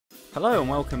Hello and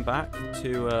welcome back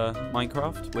to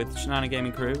Minecraft with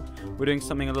ShenaniGaming crew. We're doing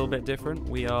something a little bit different.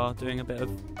 We are doing a bit of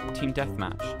team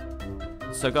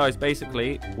deathmatch. So guys,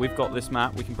 basically, we've got this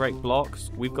map. We can break blocks.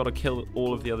 We've got to kill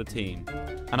all of the other team.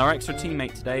 And our extra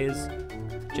teammate today is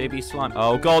JB Slime.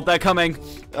 Oh god, they're coming!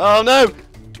 Oh no!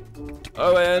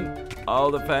 Owen,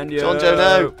 I'll defend you. John Joe,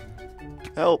 no!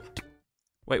 Help.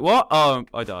 Wait, what? Oh,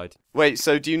 I died. Wait,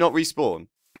 so do you not respawn?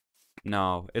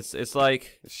 No, it's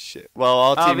like... Shit. Well,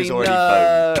 our team is already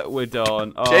boned. We're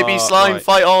done. Oh, JB Slime, right.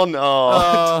 fight on!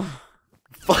 Oh.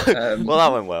 Fuck. Well,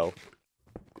 that went well.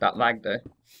 That lagged though.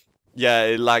 Yeah,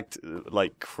 it lagged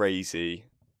like crazy.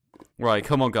 Right,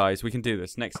 come on guys, we can do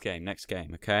this. Next game,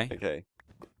 okay? Okay,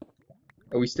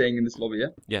 Are we staying in this lobby yet?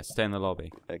 Yes, stay in the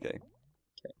lobby. okay,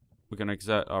 We're gonna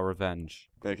exert our revenge.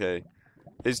 okay.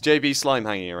 Is JB Slime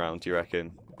hanging around, do you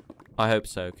reckon? I hope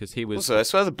so, because he was... Also, I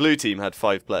swear the blue team had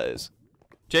 5 players.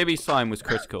 JB Slime was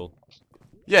critical.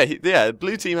 Yeah, the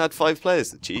blue team had 5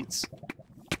 players that cheats.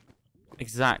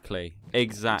 Exactly.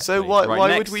 So why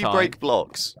would we break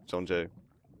blocks, John Joe?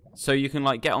 So you can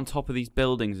like get on top of these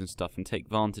buildings and stuff and take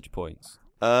vantage points.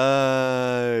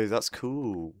 Oh, that's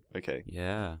cool. Okay.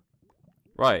 Yeah.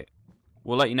 Right.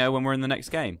 We'll let you know when we're in the next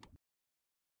game.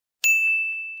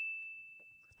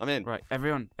 I'm in. Right,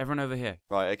 everyone over here.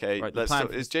 Right, okay. Right, Let's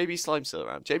talk. Is JB Slime still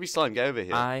around? JB Slime, get over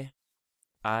here. I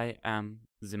am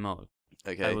the mole.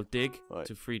 Okay. I will dig Right.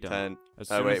 to freedom. 10. As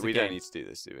Oh soon wait, as the we don't game- need to do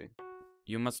this, do we?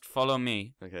 You must follow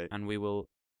me, Okay. and we will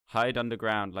hide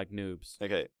underground like noobs.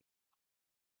 Okay.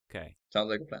 Okay. Sounds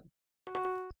like a plan.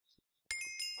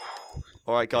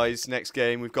 Alright guys, next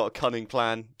game. We've got a cunning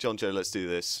plan. John Joe, let's do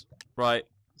this. Right.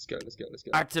 Let's go.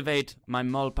 Activate my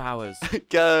mole powers.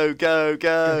 Go, go,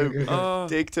 go! Oh,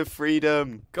 Dig to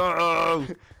freedom. go!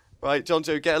 Right, John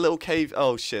Joe, get a little cave.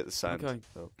 Oh shit, the sand. Okay.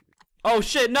 Oh. Oh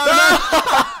shit! No! No!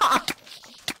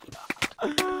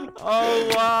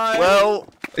 Oh why? Well,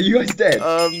 Are you guys dead?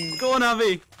 Go on,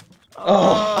 Avi.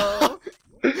 Oh.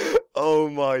 Oh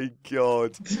my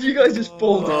god. Did you guys just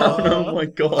fall down? Oh my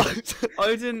god.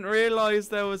 I didn't realise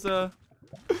there was a.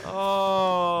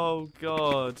 Oh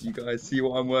god. You guys see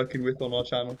what I'm working with on our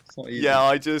channel? It's not easy. Yeah,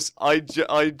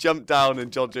 I jumped down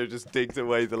and John Joe just digged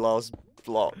away the last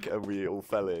block and we all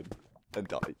fell in and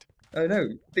died. Oh no,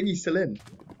 Thingy's still in.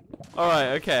 All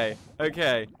right. Okay.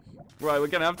 Okay. Right. We're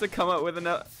gonna have to come up with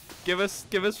another. Give us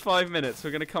 5 minutes.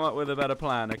 We're gonna come up with a better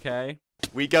plan. Okay.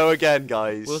 We go again,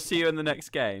 guys. We'll see you in the next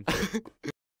game.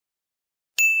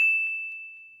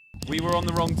 We were on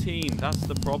the wrong team. That's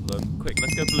the problem. Quick,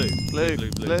 let's go blue.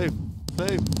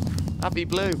 Blue. Abby,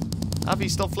 blue. Abby,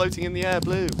 stop floating in the air,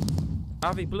 blue.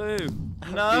 Avi, blue.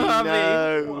 No, Avi, Avi.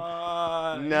 no.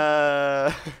 Why?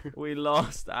 No. We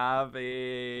lost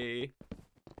Avi.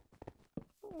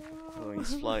 Oh,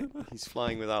 he's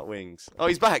flying without wings. Oh,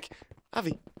 he's back.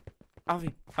 Avi.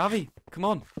 Avi, come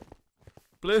on.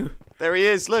 Blue. There he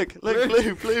is. Look,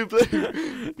 Blue.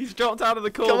 blue. He's dropped out of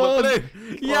the call, Come but on. blue.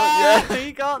 Come on, Yeah, yeah.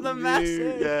 he got the Blue,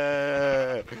 message.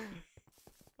 Yeah.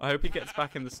 I hope he gets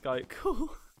back in the sky. Cool.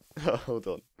 Oh, hold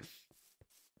on.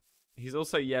 He's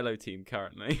also yellow team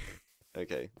currently.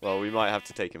 Okay. Well, we might have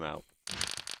to take him out.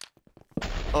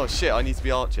 Oh shit! I need to be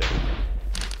Archer.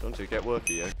 Don't you get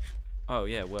worker, yo? Oh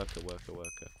yeah, worker.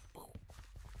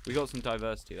 We got some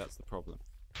diversity. That's the problem.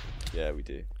 Yeah, we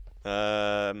do.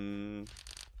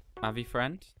 Avi,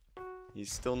 friend.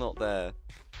 He's still not there.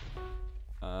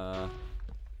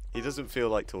 He doesn't feel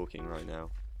like talking right now.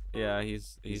 Yeah,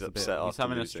 he's upset He's after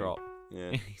having a losing. strop.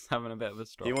 Yeah. He's having a bit of a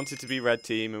strop. He wanted to be red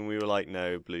team, and we were like,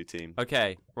 no, blue team.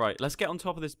 Okay, right. Let's get on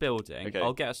top of this building. Okay.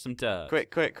 I'll get us some dirt.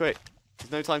 Quick. There's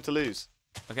no time to lose.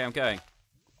 Okay, I'm going.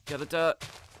 Get the dirt.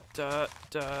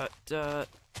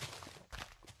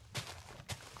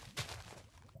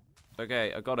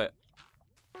 Okay, I got it.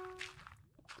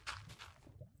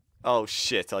 Oh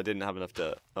shit! I didn't have enough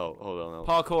dirt. Oh, hold on.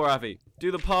 Parkour, Avi.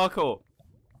 Do the parkour.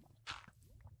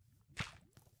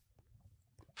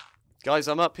 Guys,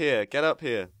 I'm up here. Get up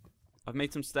here. I've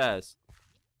made some stairs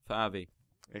for Avi.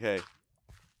 Okay.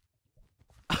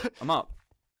 I'm up.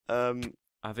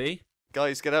 Avi?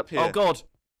 Guys, get up here. Oh god.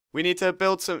 We need to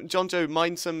build some. John Joe,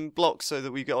 mine some blocks so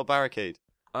that we get a barricade.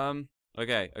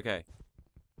 Okay.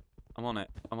 I'm on it.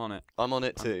 I'm on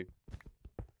it too.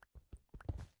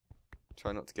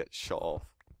 Try not to get shot off.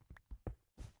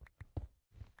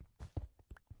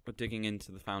 We're digging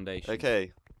into the foundation.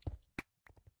 Okay.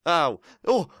 Ow!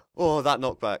 Oh, that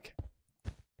knockback.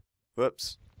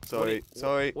 Whoops. Sorry.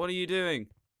 What are you doing?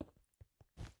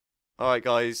 Alright,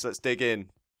 guys, let's dig in.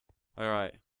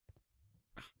 Alright.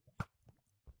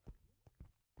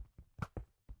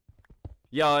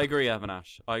 Yeah, I agree,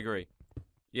 Avanash. I agree.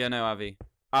 Yeah, no, Avi.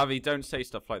 Avi, don't say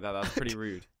stuff like that. That's pretty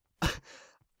rude.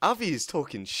 Avi is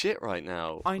talking shit right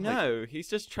now. I know. He's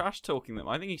just trash talking them.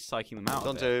 I think he's psyching them out.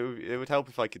 Donjo, it would help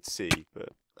if I could see, but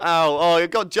ow! Oh, I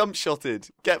got jump shotted.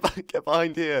 Get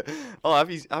behind here. Oh,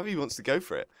 Avi wants to go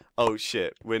for it. Oh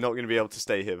shit, we're not going to be able to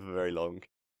stay here for very long.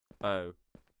 Oh,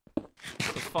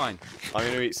 it's fine. I'm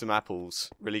going to eat some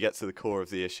apples. Really get to the core of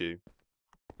the issue.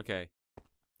 Okay.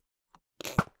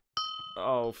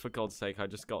 Oh, for God's sake! I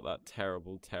just got that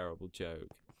terrible, terrible joke.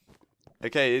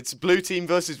 Okay, it's blue team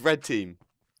versus red team.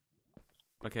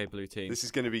 Okay, blue team. This is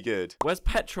going to be good. Where's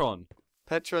Petron?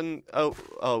 Petron. Oh.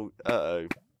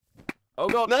 Oh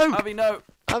God! No! Avi, no!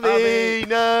 Avi,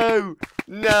 no!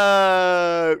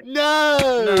 No!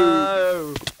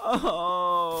 No!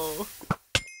 Oh!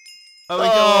 Oh, we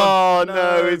Oh, go on.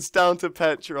 no, it's down to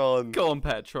Petron. Go on,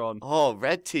 Petron. Oh,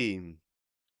 red team.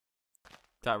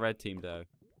 That red team, though.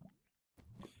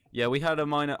 Yeah, we had a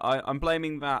minor. I'm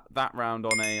blaming that round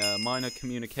on a minor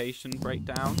communication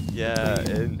breakdown. Yeah,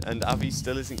 and Avi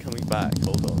still isn't coming back.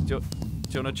 Hold on. Do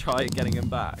you want to try getting him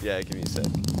back? Yeah, give me a sec.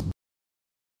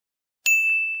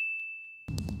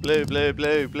 Blue, blue,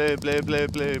 blue, blue, blue, blue,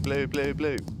 blue, blue, blue,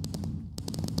 blue.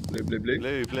 Blue, blue, blue.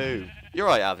 Blue, blue. You're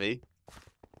right, Avi.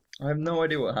 I have no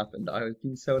idea what happened. I've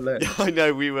been so alone. I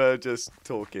know, we were just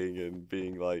talking and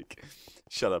being like,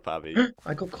 shut up, Avi.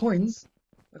 I got coins.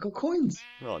 I got coins.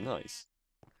 Oh, nice.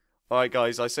 Alright,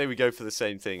 guys, I say we go for the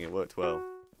same thing. It worked well.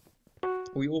 Are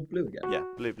we all blue again? Yeah,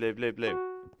 blue, blue, blue, blue.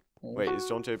 Oh, Wait, is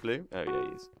Jonjo blue? Oh, yeah,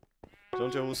 he is.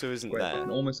 Jonjo also isn't great. I there.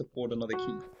 can almost afford another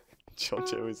key.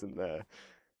 Jonjo isn't there.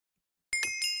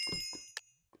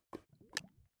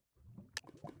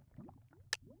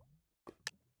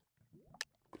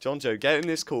 Jonjo, get in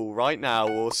this call right now,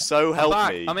 or so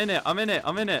help me. I'm in it. I'm in it.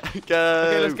 I'm in it. Go.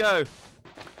 Okay, let's go.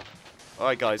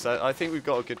 Alright, guys, I think we've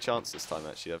got a good chance this time,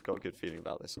 actually. I've got a good feeling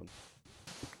about this one.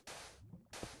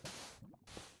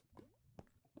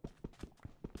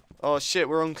 Oh, shit,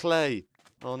 we're on clay.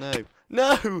 Oh, no.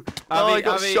 No! Oh, I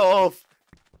got Avi. shot off.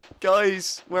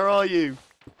 Guys, where are you?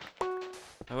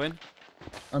 Owen?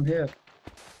 I'm here.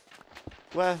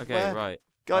 Where? Okay, Where? right.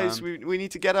 Guys, we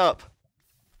need to get up.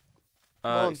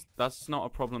 on. That's not a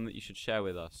problem that you should share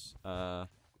with us. I've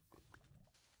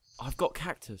got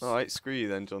cactus. Alright, screw you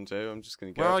then, Jonjo. I'm just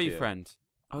going to go Where up are you, here. friend?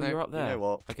 Oh, No, you're up there. You know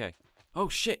what? Okay. Oh,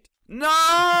 shit.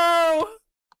 No!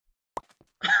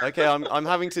 Okay, I'm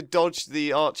having to dodge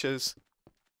the archers.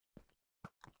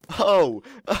 Oh,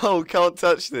 can't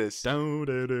touch this.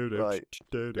 Right.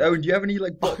 Oh, do you have any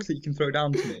like blocks that you can throw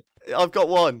down to me? I've got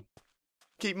one.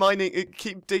 Keep mining,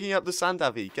 keep digging up the sand,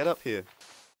 Avi. Get up here.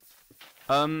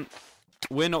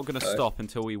 We're not gonna stop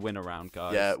until we win a round,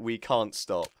 guys. Yeah, we can't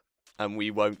stop, and we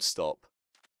won't stop.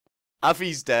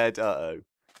 Avi's dead.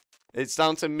 It's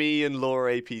down to me and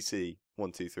Laura APC.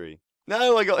 1, 2, 3.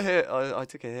 No, I got hit. I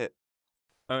took a hit.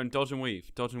 Oh, and dodge and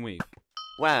weave. Dodge and weave.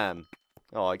 Wham!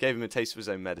 Oh, I gave him a taste of his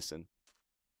own medicine.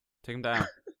 Take him down.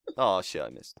 Oh shit, I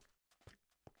missed.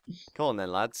 Come on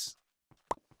then, lads.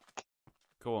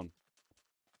 Go on.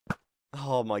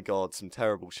 Oh my god, some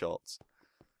terrible shots.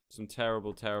 Some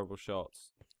terrible, terrible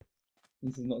shots.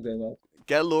 This is not going well.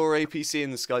 Get Laura APC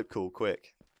in the Skype call,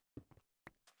 quick.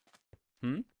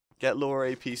 Get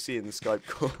Laura APC in the Skype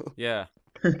call. Yeah.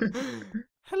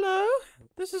 Hello,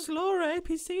 this is Laura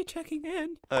APC checking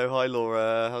in. Oh, hi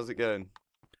Laura, how's it going?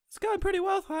 It's going pretty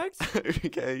well, thanks.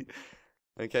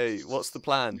 Okay, what's the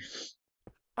plan?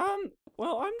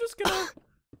 Well, I'm just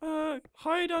gonna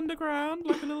hide underground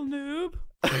like a little noob.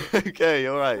 Okay,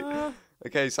 alright.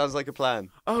 Okay, sounds like a plan.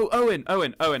 Oh, Owen.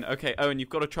 Okay, Owen, you've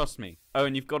got to trust me.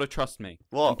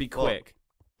 What? And be quick.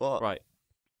 What? Right.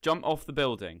 Jump off the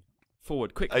building.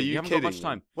 Forward, quickly. Are you haven't kidding got much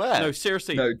time. Where? No,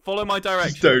 seriously. No. Follow my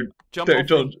direction. Don't. Jump Don't, off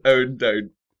John. Owen, don't.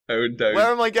 Owen, don't.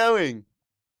 Where am I going?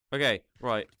 Okay,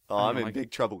 right. Oh, I'm in big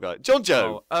trouble, guys.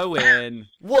 Jonjo! Oh, Owen.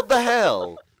 What the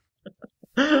hell?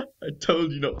 I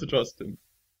told you not to trust him.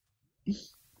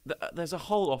 There's a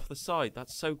hole off the side.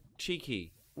 That's so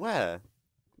cheeky. Where?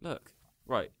 Look.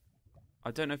 Right.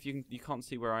 I don't know if you can't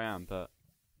see where I am, but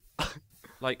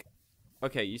like,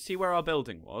 okay, you see where our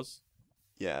building was?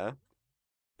 Yeah.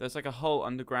 There's like a hole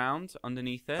underground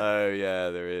underneath it. Oh,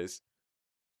 yeah, there is.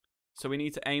 So we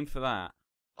need to aim for that.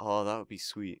 Oh, that would be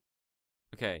sweet.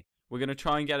 Okay, we're gonna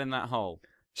try and get in that hole.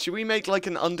 Should we make like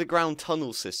an underground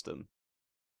tunnel system?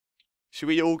 Should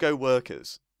we all go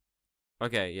workers?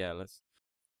 Okay, yeah, let's.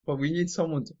 But we need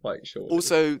someone to fight, sure.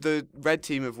 Also, the red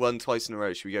team have won twice in a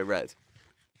row. Should we go red?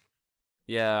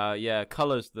 Yeah,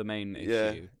 color's the main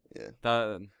issue.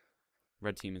 Yeah.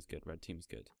 Red team is good.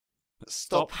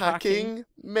 Stop hacking,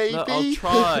 maybe? Look, I'll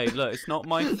try. Look, it's not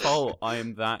my fault. I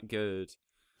am that good.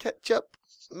 Ketchup,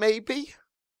 maybe?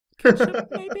 Ketchup,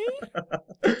 maybe?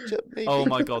 Ketchup, maybe. Oh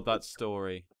my god, that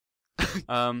story.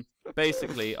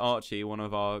 Basically, Archie, one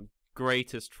of our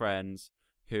greatest friends,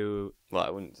 who Well, I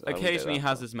wouldn't go occasionally that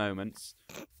has far. his moments.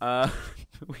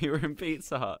 We were in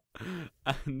Pizza Hut,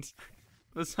 and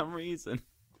for some reason,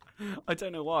 I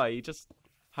don't know why, he just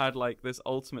had like this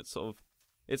ultimate sort of.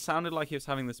 It sounded like he was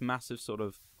having this massive sort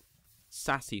of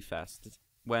sassy fest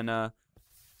when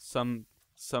some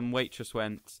waitress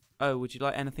went, "Oh, would you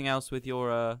like anything else with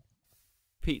your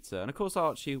pizza?" And of course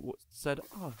Archie said,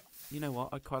 "Oh, you know what?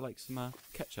 I'd quite like some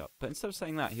ketchup." But instead of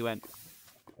saying that, he went,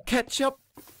 "Ketchup,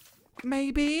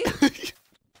 maybe."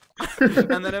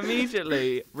 And then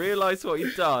immediately realised what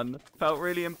he'd done, felt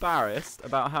really embarrassed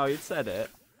about how he'd said it,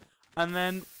 and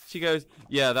then she goes,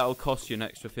 "Yeah, that'll cost you an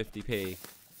extra 50p."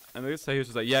 And so he was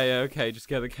just like, yeah, okay, just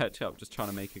get the ketchup, just trying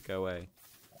to make it go away.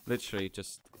 Literally,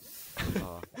 just...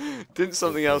 Oh. Didn't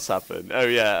something else happen? Oh,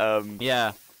 yeah,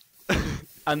 Yeah.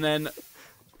 And then,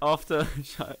 after...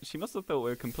 She must have thought we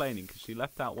were complaining, because she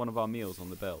left out one of our meals on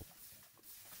the bill.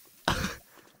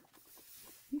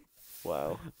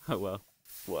 Wow. Oh, well.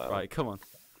 Wow. Right, come on.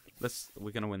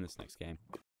 We're going to win this next game.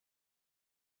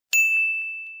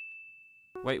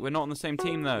 Wait, we're not on the same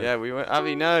team, though. Yeah, we went...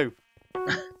 Avi, no!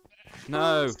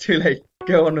 No. It's too late.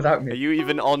 Go on without Are me. you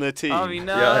even on a team? Avi,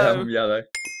 no. Yeah, I am yellow.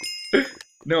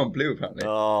 No, I'm blue apparently.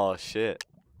 Oh, shit.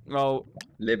 Oh,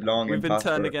 Live long we've and been prosper.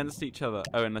 turned against each other.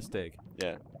 Oh, and let's dig.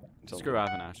 Yeah. Screw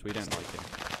Avanash, we don't like him.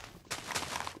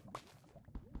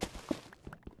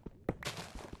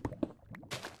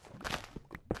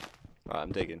 Right,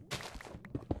 I'm digging.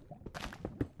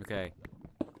 Okay.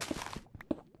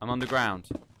 I'm underground.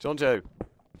 Jonjo,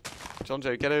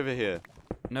 get over here.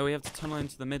 No, we have to tunnel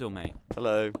into the middle, mate.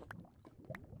 Hello.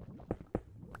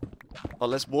 Oh,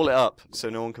 let's wall it up so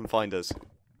no one can find us.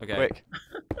 Okay. Quick.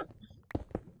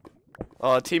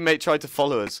 Oh, our teammate tried to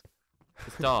follow us.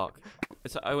 It's dark.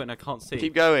 Oh, and I can't see.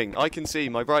 Keep going. I can see.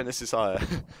 My brightness is higher.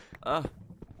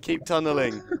 Keep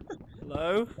tunneling.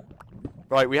 Hello?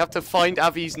 Right, we have to find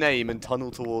Avi's name and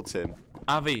tunnel towards him.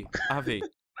 Avi, let's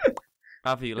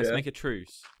Yeah. make a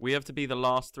truce. We have to be the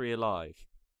last 3 alive.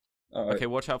 Alright. Okay,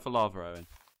 watch out for lava, Owen.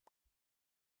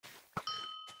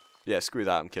 Yeah, screw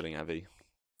that. I'm killing Avi.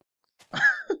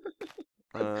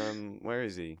 Where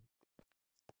is he?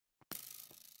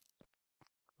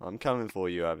 I'm coming for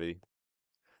you, Avi.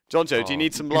 Jonjo, do you Oh,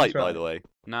 need some you can light, try. by the way?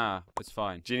 Nah, it's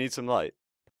fine. Do you need some light?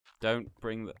 Don't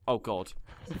bring the... Oh, God.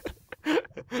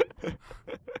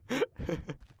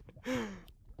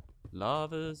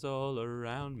 Lava's all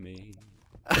around me.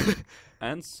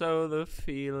 And so the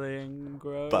feeling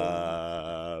grows.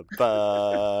 Ba,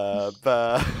 ba,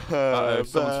 ba, Uh-oh,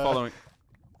 someone's ba. following.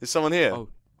 Is someone here? Oh.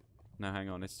 No, hang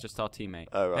on. It's just our teammate.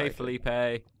 Oh, right, Hey, okay.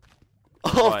 Felipe.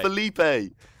 Oh, Right.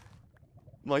 Felipe!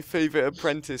 My favourite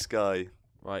apprentice guy.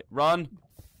 Right, run.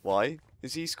 Why?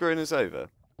 Is he screwing us over?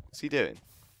 What's he doing?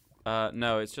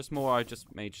 No, it's just more I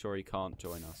just made sure he can't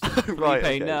join us. Right, Felipe,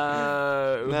 okay.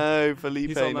 no. No, Felipe,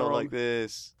 He's on the not wrong- like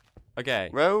this. Okay,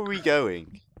 Where are we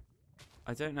going?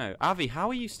 I don't know. Avi, how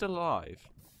are you still alive?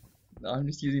 I'm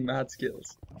just using mad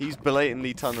skills. He's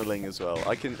blatantly tunneling as well.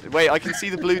 I can see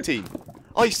the blue team.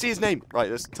 Oh, you see his name. Right,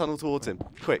 let's tunnel towards him.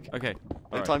 Quick. Okay. No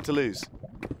alright. time to lose.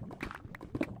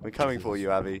 We're coming for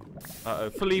you, Avi. Uh-oh.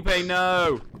 Felipe,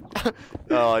 no!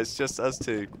 Oh, it's just us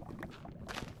two.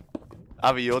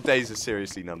 Avi, your days are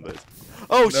seriously numbered.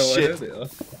 Oh, No, shit! I know they are.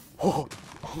 Oh.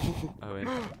 Owen.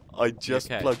 I just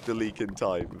okay? plugged the leak in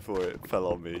time before it fell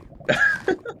on me.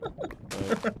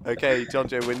 Okay,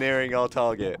 Jonjo, we're nearing our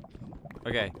target.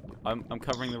 Okay, I'm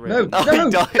covering the No. river. Oh, No,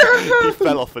 he died. no. He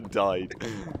fell off and died.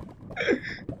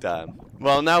 Damn.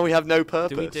 Well, now we have no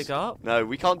purpose. Do we dig up? No,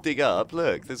 we can't dig up.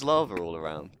 Look, there's lava all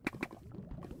around.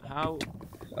 How?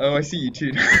 Oh, I see you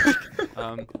too.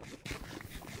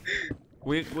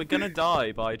 We're gonna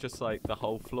die by just like the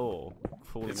whole floor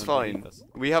falling It's underneath fine. us.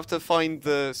 We have to find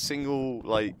the single,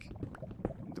 like...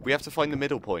 We have to find the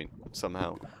middle point,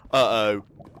 somehow. Uh-oh.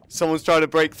 Someone's trying to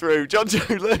break through.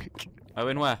 Jonjo, look!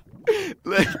 Owen, where?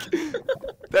 Look!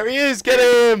 There he is! Get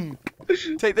him!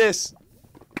 Take this!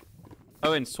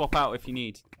 Owen, swap out if you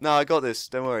need. No, I got this.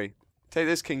 Don't worry. Take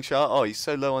this, King Shark. Oh, he's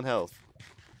so low on health.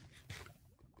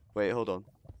 Wait, hold on.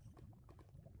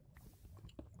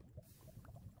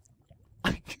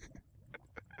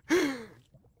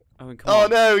 Owen, come Oh on.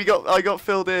 no, I got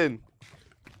filled in.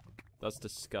 That's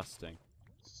disgusting.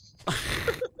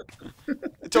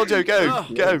 Jonjo, go,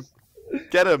 Ugh. go,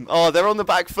 get him. Oh, they're on the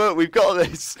back foot. We've got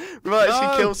this. We might No.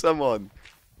 actually kill someone.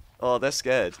 Oh, they're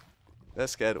scared. They're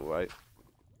scared, all right.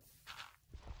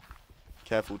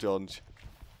 Careful, Jonj.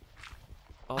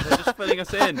 Oh, they're just filling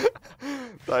us in.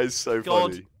 That is so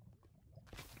God. funny.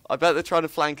 I bet they're trying to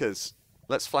flank us.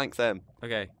 Let's flank them.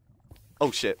 Okay.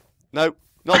 Oh shit. No,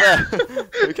 not there.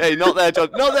 Okay, not there, John.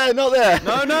 Not there, not there.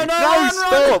 No, no, no, No, run,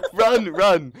 stop.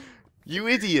 Run. You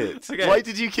idiot. Okay. Why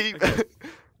did you keep... Okay.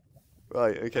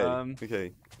 Right, okay.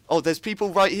 Okay. Oh, there's people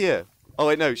right here. Oh,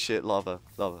 wait, no, shit, lava.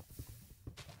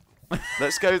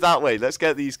 Let's go that way. Let's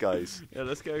get these guys. Yeah,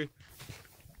 let's go.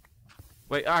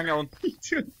 Wait, hang on.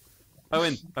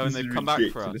 Owen, This they've is come back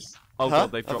for us. ridiculous. Oh Huh?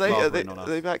 god, they've Are dropped lava they, in on are us.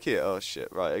 they back here? Oh, shit.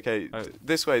 Right, okay. Oh.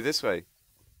 This way. Let's run.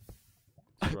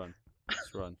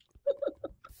 Let's run.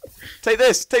 Take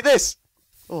this.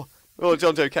 Oh,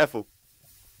 John Joe, careful.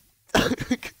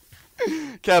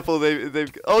 Careful,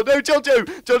 they've... Oh, no, John Joe,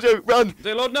 run.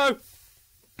 Dear Lord, no!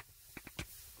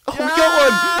 Oh, we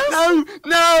got one.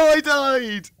 No, I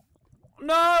died.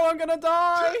 No, I'm gonna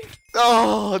die!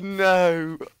 Oh,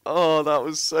 no. Oh, that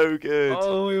was so good.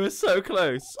 Oh, we were so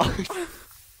close.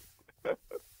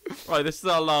 Right, this is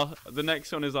our last. The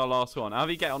next one is our last one. How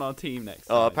do you get on our team next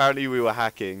time? Oh, apparently we were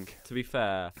hacking. To be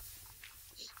fair,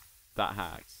 that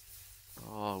hacks.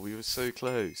 Oh, we were so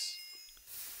close.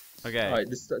 Okay. Alright,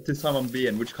 this time I'm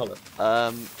being which colour?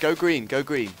 Go green. Go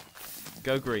green,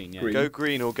 yeah. Green. Go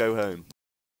green or go home.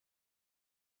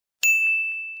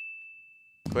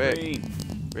 Quick.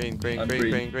 Green. I'm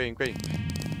Green.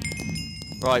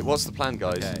 Right, what's the plan,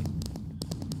 guys? Okay.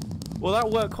 Well, that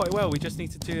worked quite well. We just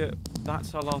need to do it.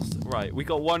 That's our last. Right, we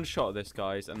got one shot at this,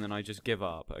 guys, and then I just give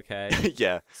up. Okay.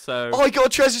 Yeah. So. Oh, I got a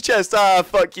treasure chest. Ah,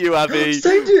 fuck you, Abby.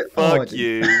 Saved it! Fuck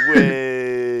you.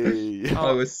 Way.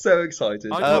 I was so excited.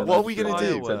 got What are we gonna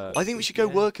do? fireworks. I think we should go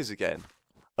Yeah. workers again.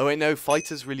 Oh wait, no,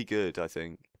 fighter's really good. I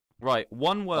think. Right,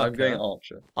 one worker. I'm going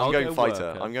archer. I'll I'm going go fighter.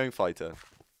 worker. I'm going fighter.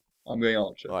 I'm going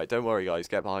archer. All right, don't worry, guys.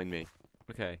 Get behind me.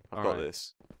 Okay. I've got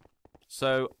this.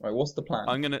 So Right, what's the plan?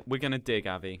 we're gonna dig,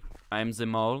 Avi. I am the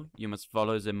mole. You must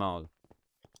follow the mole.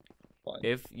 Fine.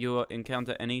 If you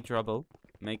encounter any trouble,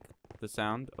 make the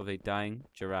sound of a dying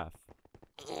giraffe.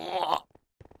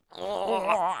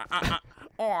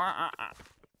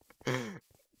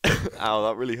 Ow,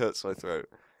 that really hurts my throat.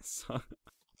 So,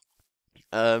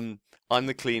 I'm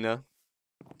the cleaner.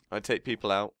 I take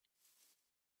people out.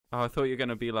 I thought you were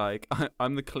gonna be like,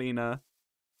 I'm the cleaner.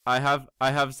 I have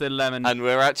the lemon. And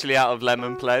we're actually out of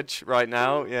lemon pledge right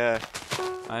now. Yeah.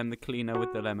 I am the cleaner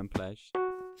with the lemon pledge.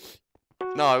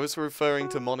 No, I was referring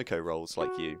to Monaco rolls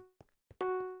like you.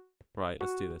 Right,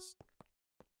 let's do this.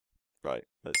 Right,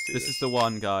 let's do This this. is the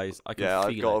one, guys. I can Yeah, feel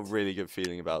I've got it. a really good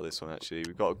feeling about this one actually.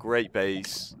 We've got a great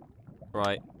base.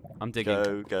 Right, I'm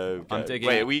digging. Go. I'm digging.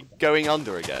 Wait, are we going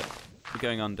under again? We're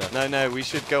going under. No, we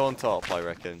should go on top, I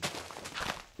reckon.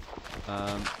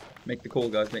 Make the call,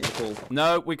 guys. Make the call.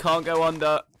 No, we can't go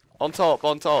under. On top.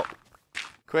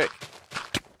 Quick.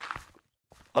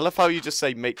 I love how you just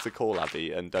say make the call,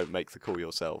 Abby, and don't make the call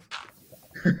yourself.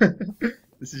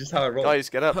 This is just how I roll. Guys,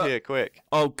 get up here, quick.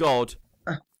 Oh God,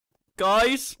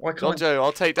 guys. Why John can't Joe,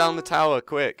 I'll take down the tower,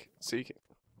 quick. So you can...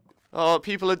 Oh,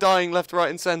 people are dying left, right,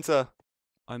 and centre.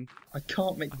 I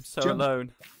can't make I'm so jump.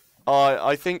 alone.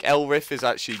 I think Elriff is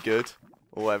actually good,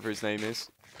 or whatever his name is.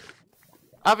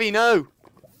 Abby, no!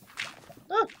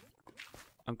 Ah.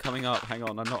 I'm coming up. Hang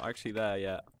on, I'm not actually there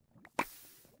yet.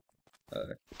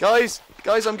 Guys,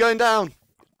 I'm going down.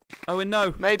 Oh, and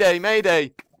no. Mayday.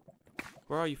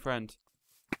 Where are you, friend?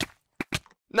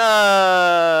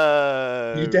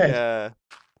 No! You dead? Yeah.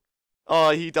 Oh,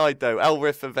 he died though.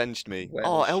 Elriff avenged me. Where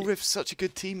Oh, was she? Elriff's such a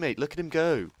good teammate. Look at him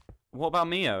go. What about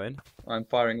me, Owen? I'm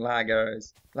firing lag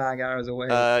arrows. Lag arrows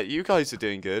away. You guys are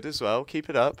doing good as well. Keep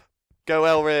it up. Go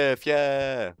Elriff,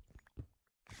 yeah.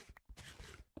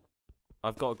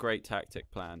 I've got a great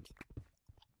tactic planned.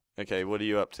 Okay, what are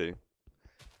you up to?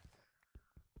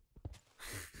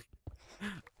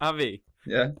 Avi,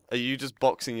 Yeah. Are you just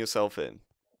boxing yourself in?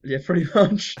 Yeah, pretty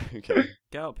much. Okay.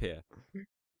 get up here.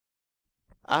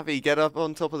 Avi, get up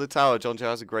on top of the tower. John Joe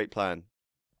has a great plan.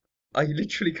 I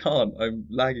literally can't. I'm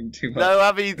lagging too much. No,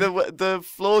 Avi, the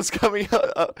floor's coming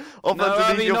up off No, underneath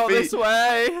Avi, your not feet. this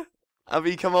way.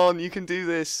 Avi, come on, you can do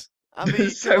this. Avi,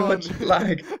 There's so come on. much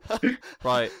lag.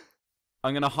 Right,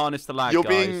 I'm gonna harness the lag, You're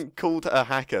guys. being called a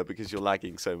hacker because you're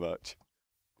lagging so much.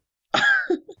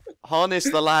 Harness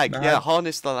the lag. Nah. Yeah,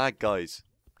 harness the lag, guys.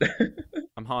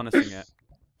 I'm harnessing it.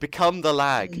 Become the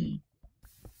lag.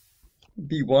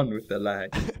 Be one with the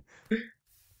lag.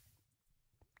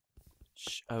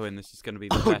 Shh, Owen, this is gonna be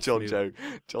the Oh, best John move.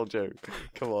 Joe,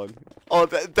 come on. Oh,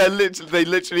 they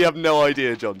literally have no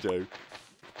idea, John Joe.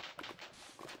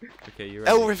 Okay, you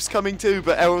ready? Elriff's coming too,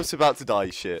 but Elriff's about to die.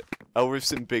 Shit.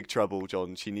 Elriff's in big trouble,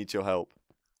 John. She needs your help.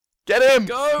 Get him!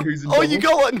 Go! Who's in Oh, you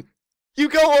trouble? got one! You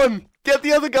got one! Get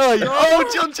the other guy! No!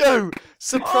 Oh, John Joe!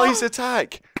 Surprise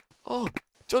attack! Oh,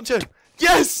 John Joe!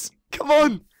 Yes! Come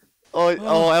on! Oh,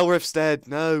 Elrif's dead.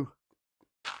 No.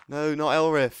 No, not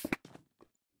Elrif.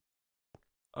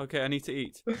 Okay, I need to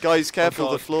eat. Guys, careful,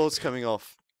 God. the floor's coming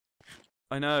off.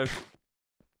 I know.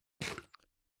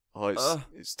 Oh,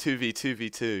 it's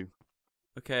 2v2v2.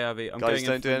 Okay, Avi, I'm Guys, going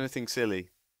don't in do for... anything silly.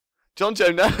 John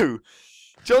Joe, no!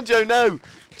 John Joe, no!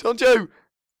 John Joe,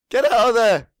 get out of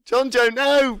there! John Joe,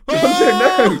 no! John Joe,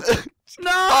 no!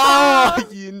 No! Oh,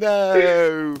 you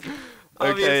know!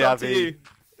 Avi, Okay, it's up to Avi. you.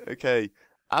 Okay.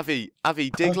 Avi,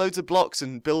 dig loads of blocks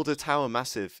and build a tower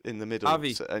massive in the middle.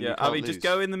 Avi, and you yeah, can't Avi, lose. just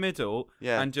go in the middle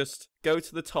Yeah. and just go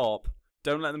to the top.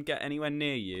 Don't let them get anywhere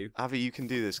near you, Avi, you can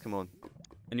do this, come on.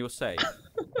 and you're safe.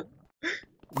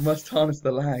 You must harness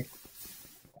the lag.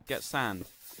 Get sand.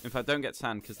 In fact, don't get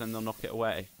sand, because then they'll knock it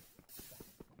away.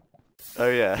 Oh,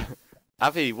 yeah.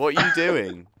 Avi, what are you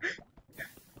doing?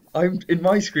 I'm in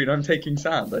my screen. I'm taking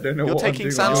sand. I don't know You're what taking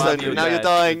I'm doing. sandstone, You're now you're dead,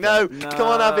 dying. No! you're dead. Come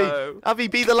on, Avi! No. Avi,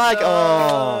 be the lag! No,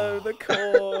 Oh! the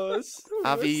cause.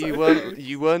 Avi, We're so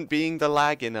you weren't being the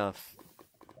lag enough.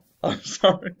 I'm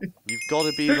sorry. You've got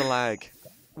to be the lag.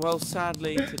 Well,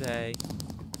 sadly, today,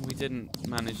 we didn't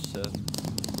manage to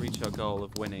reach our goal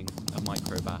of winning a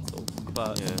micro battle.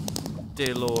 But, Yeah.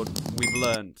 dear Lord, we've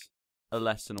learnt a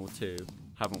lesson or two,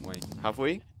 haven't we? Have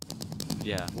we?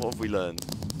 Yeah. What have we learned?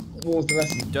 What was the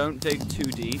lesson? Don't dig too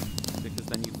deep, because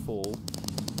then you fall.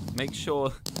 Make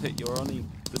sure that you're on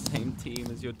the same team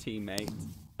as your teammate.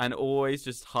 And always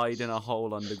just hide in a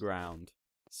hole underground.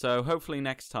 So hopefully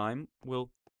next time, we'll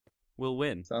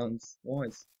win. Sounds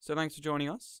wise. So thanks for joining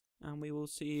us, and we will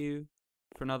see you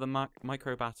for another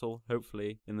micro battle,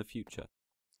 hopefully, in the future.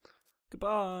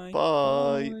 Goodbye.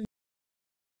 Bye.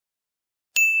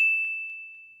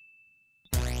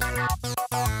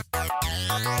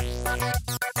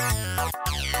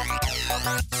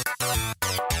 Bye.